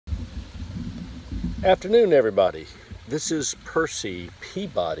Afternoon, everybody. This is Percy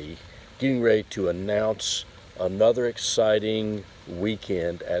Peabody getting ready to announce another exciting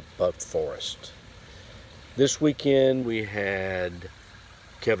weekend at Buck Forest. This weekend we had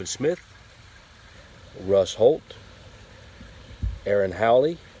Kevin Smith, Russ Holt, Aaron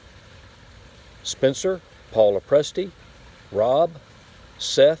Howley, Spencer, Paul Lopresti, Rob,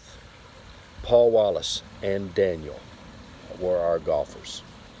 Seth, Paul Wallace, and Daniel were our golfers.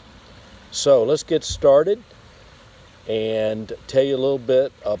 So let's get started and tell you a little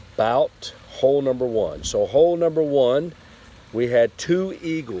bit about hole number one. So hole number one, we had three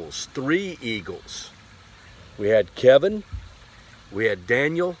eagles. We had Kevin, we had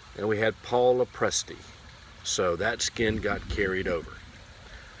Daniel, and we had Paul Lopresti. So that skin got carried over.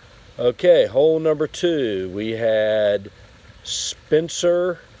 Okay, hole number two, we had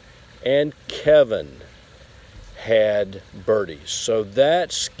Spencer and Kevin had birdies, so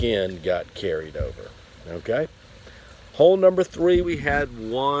that skin got carried over. Okay, hole number three, we had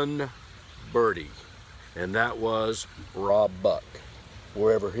one birdie, and that was Rob Buck,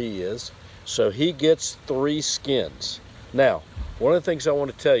 wherever he is. So he gets three skins. Now, one of the things I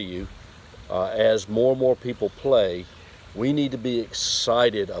want to tell you, as more and more people play, we need to be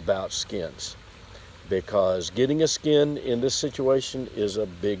excited about skins, because getting a skin in this situation is a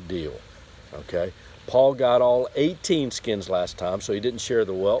big deal. Okay, Paul got all 18 skins last time, so he didn't share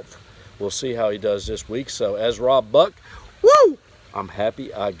the wealth. We'll see how he does this week. So as Rob Buck, woo! I'm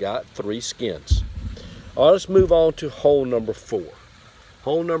happy I got three skins. All right, let's move on to hole number four.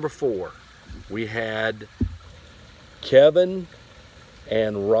 Hole number four, we had Kevin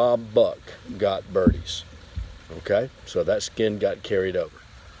and Rob Buck got birdies. Okay, so that skin got carried over.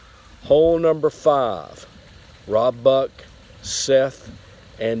 Hole number five, Rob Buck, Seth,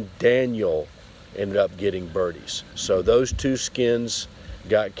 and Daniel ended up getting birdies. So those two skins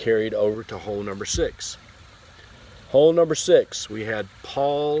got carried over to hole number six. Hole number six, we had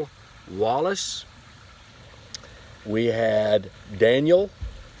Paul Wallace, we had Daniel,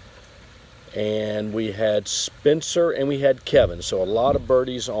 and we had Spencer, and we had Kevin. So a lot of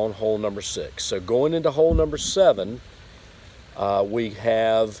birdies on hole number six. So going into hole number seven, we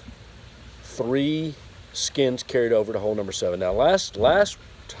have three skins carried over to hole number seven. Now last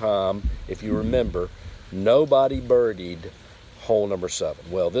time, if you remember, nobody birdied hole number seven.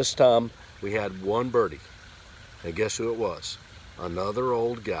 Well, this time we had one birdie, and guess who it was? Another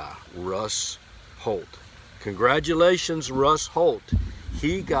old guy, Russ Holt. Congratulations, Russ Holt.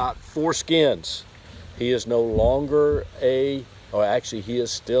 He got four skins. He is no longer actually he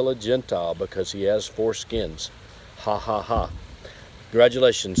is still a Gentile because he has four skins. Ha ha ha.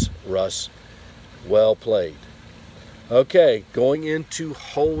 Congratulations, Russ. Well played. Okay, going into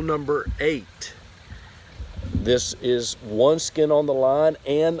hole number eight. This is one skin on the line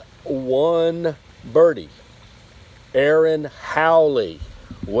and one birdie. Aaron Howley.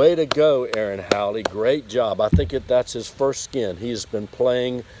 Way to go, Aaron Howley. Great job. I think that's his first skin. He's been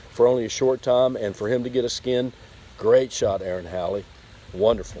playing for only a short time, and for him to get a skin, great shot, Aaron Howley.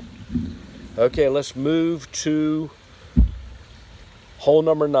 Wonderful. Okay, let's move to hole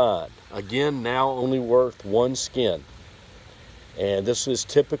number nine. Again, now only worth one skin. And this is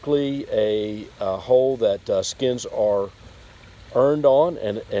typically a hole that skins are earned on,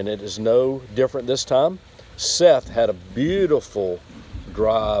 and it is no different this time. Seth had a beautiful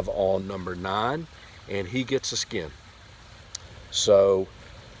drive on number 9, and he gets a skin. So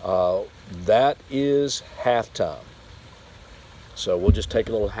that is halftime. So we'll just take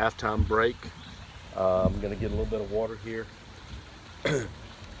a little halftime break. I'm going to get a little bit of water here.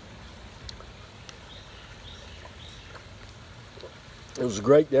 It was a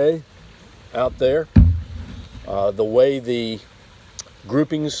great day out there. The way the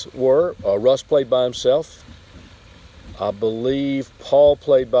groupings were, Russ played by himself. I believe Paul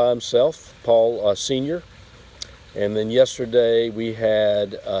played by himself, Paul Sr. And then yesterday we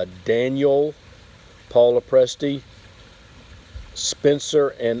had Daniel, Paul Lopresti, Spencer,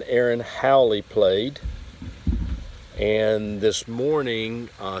 and Aaron Howley played. And this morning,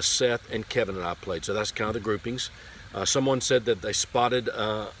 Seth and Kevin and I played. So that's kind of the groupings. Someone said that they spotted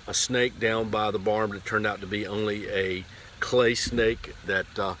a snake down by the barn, but it turned out to be only a clay snake that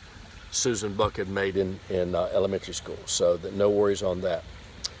Susan Buck had made in elementary school. So no worries on that.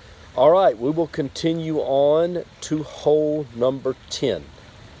 All right, we will continue on to hole number 10.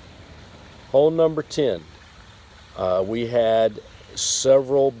 Hole number 10, we had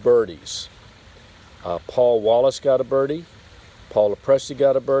several birdies. Paul Wallace got a birdie, Paul Lopresti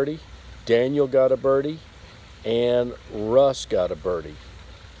got a birdie, Daniel got a birdie, and Russ got a birdie.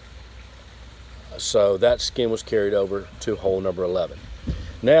 So that skin was carried over to hole number 11.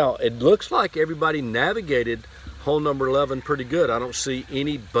 Now, it looks like everybody navigated hole number 11 pretty good. I don't see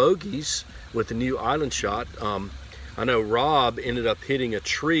any bogeys with the new island shot. I know Rob ended up hitting a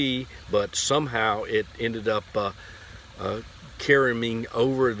tree, but somehow it ended up carrying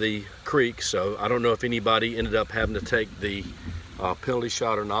over the creek. So I don't know if anybody ended up having to take the penalty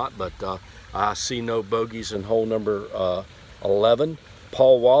shot or not, but I see no bogeys in hole number 11.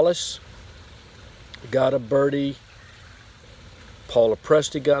 Paul Wallace got a birdie. Paula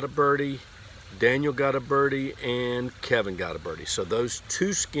Presti got a birdie. Daniel got a birdie, and Kevin got a birdie. So those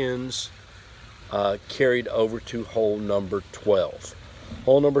two skins carried over to hole number 12.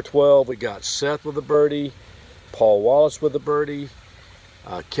 Hole number 12, we got Seth with a birdie, Paul Wallace with a birdie,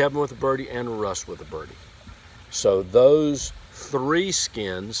 Kevin with a birdie, and Russ with a birdie. So those three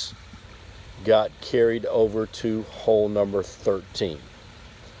skins got carried over to hole number 13.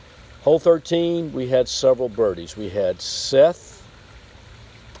 Hole 13, we had several birdies. We had Seth,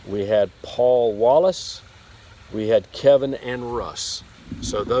 we had Paul Wallace, we had Kevin and Russ.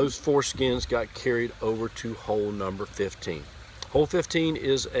 So those four skins got carried over to hole number 15. Hole 15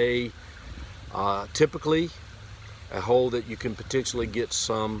 is typically a hole that you can potentially get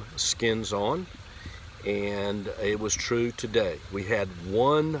some skins on, and it was true today. We had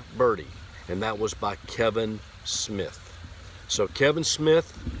one birdie, and that was by Kevin Smith. So Kevin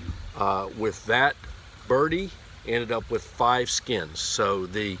Smith, with that birdie, ended up with 5 skins. So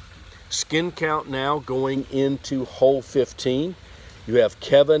the skin count now going into hole 15, you have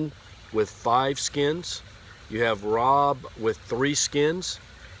Kevin with 5 skins, you have Rob with 3 skins,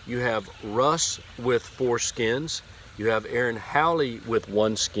 you have Russ with 4 skins, you have Aaron Howley with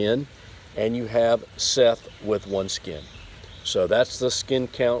 1 skin, and you have Seth with 1 skin. So that's the skin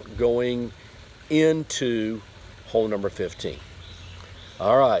count going into hole number 15.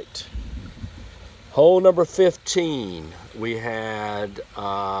 All right, hole number 15, we had,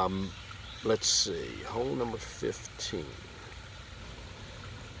 let's see, hole number 15.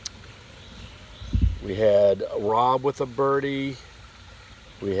 We had Rob with a birdie,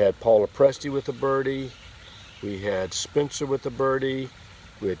 we had Paula Presti with a birdie, we had Spencer with a birdie,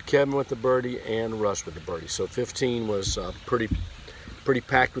 we had Kevin with a birdie, and Russ with a birdie. So 15 was pretty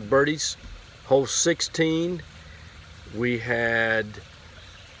packed with birdies. Hole 16, we had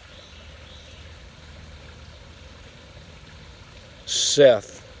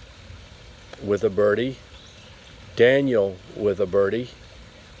Seth with a birdie, Daniel with a birdie,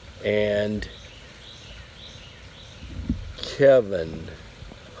 and Kevin.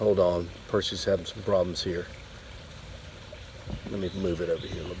 Hold on, Percy's having some problems here. Let me move it over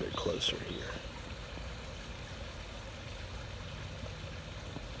here a little bit closer here.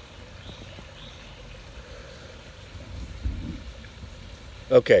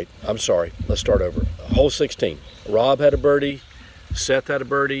 Okay, I'm sorry. Let's start over. Hole 16. Rob had a birdie, Seth had a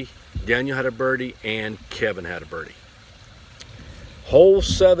birdie, Daniel had a birdie, and Kevin had a birdie. Hole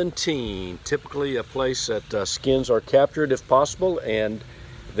 17, typically a place that skins are captured if possible, and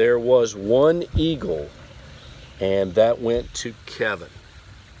there was 1 eagle, and that went to Kevin.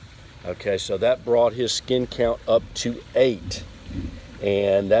 Okay, so that brought his skin count up to 8,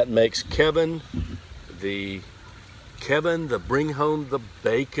 and that makes Kevin the Bring Home the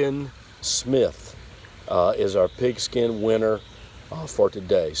Bacon Smith is our pigskin winner for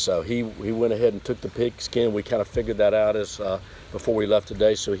today. So he went ahead and took the pigskin. We kind of figured that out as before we left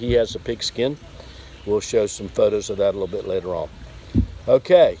today. So he has the pigskin. We'll show some photos of that a little bit later on.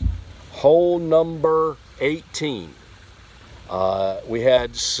 Okay, hole number 18. We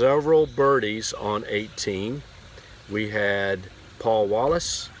had several birdies on 18. We had Paul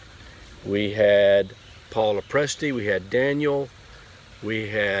Wallace, we had Paula Presti, we had Daniel, we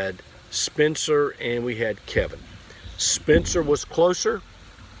had Spencer, and we had Kevin. Spencer was closer,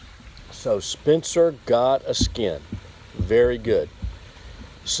 so Spencer got a skin. Very good.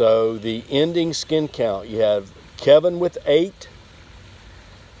 So the ending skin count, you have Kevin with 8,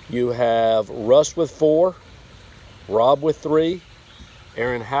 you have Russ with 4, Rob with 3,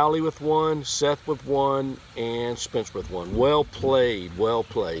 Aaron Howley with 1, Seth with 1, and Spencer with 1. Well played, well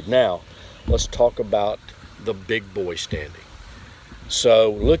played. Now, let's talk about the big boy standing.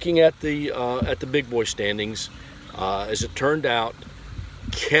 So looking at the big boy standings, as it turned out,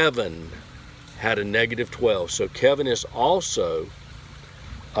 Kevin had a -12. So Kevin is also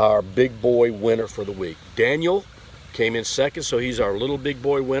our big boy winner for the week. Daniel came in second, so he's our little big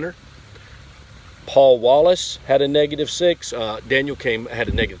boy winner. Paul Wallace had a -6. Daniel had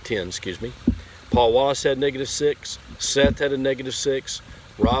a -10, excuse me. Paul Wallace had -6. Seth had a -6.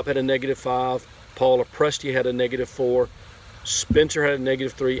 Rob had a -5. Paula Presti had a -4. Spencer had a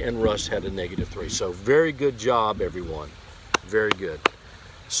 -3, and Russ had a -3. So very good job, everyone. Very good.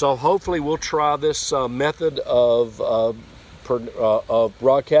 So hopefully we'll try this method of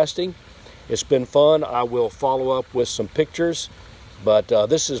broadcasting. It's been fun. I will follow up with some pictures. But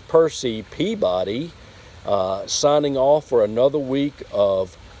this is Percy Peabody signing off for another week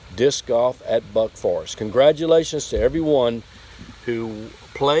of disc golf at Buck Forest. Congratulations to everyone who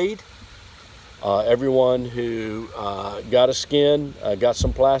played, everyone who got a skin, got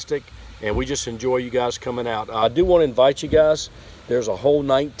some plastic, and we just enjoy you guys coming out. I do want to invite you guys. There's a hole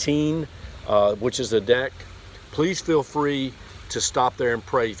 19, which is the deck. Please feel free to stop there and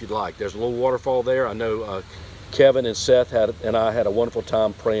pray if you'd like. There's a little waterfall there. I know Kevin and Seth and I had a wonderful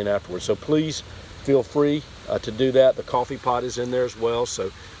time praying afterwards. So please feel free to do that. The coffee pot is in there as well,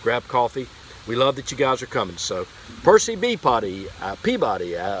 so grab coffee. We love that you guys are coming. So Percy Peabody,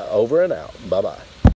 over and out. Bye-bye.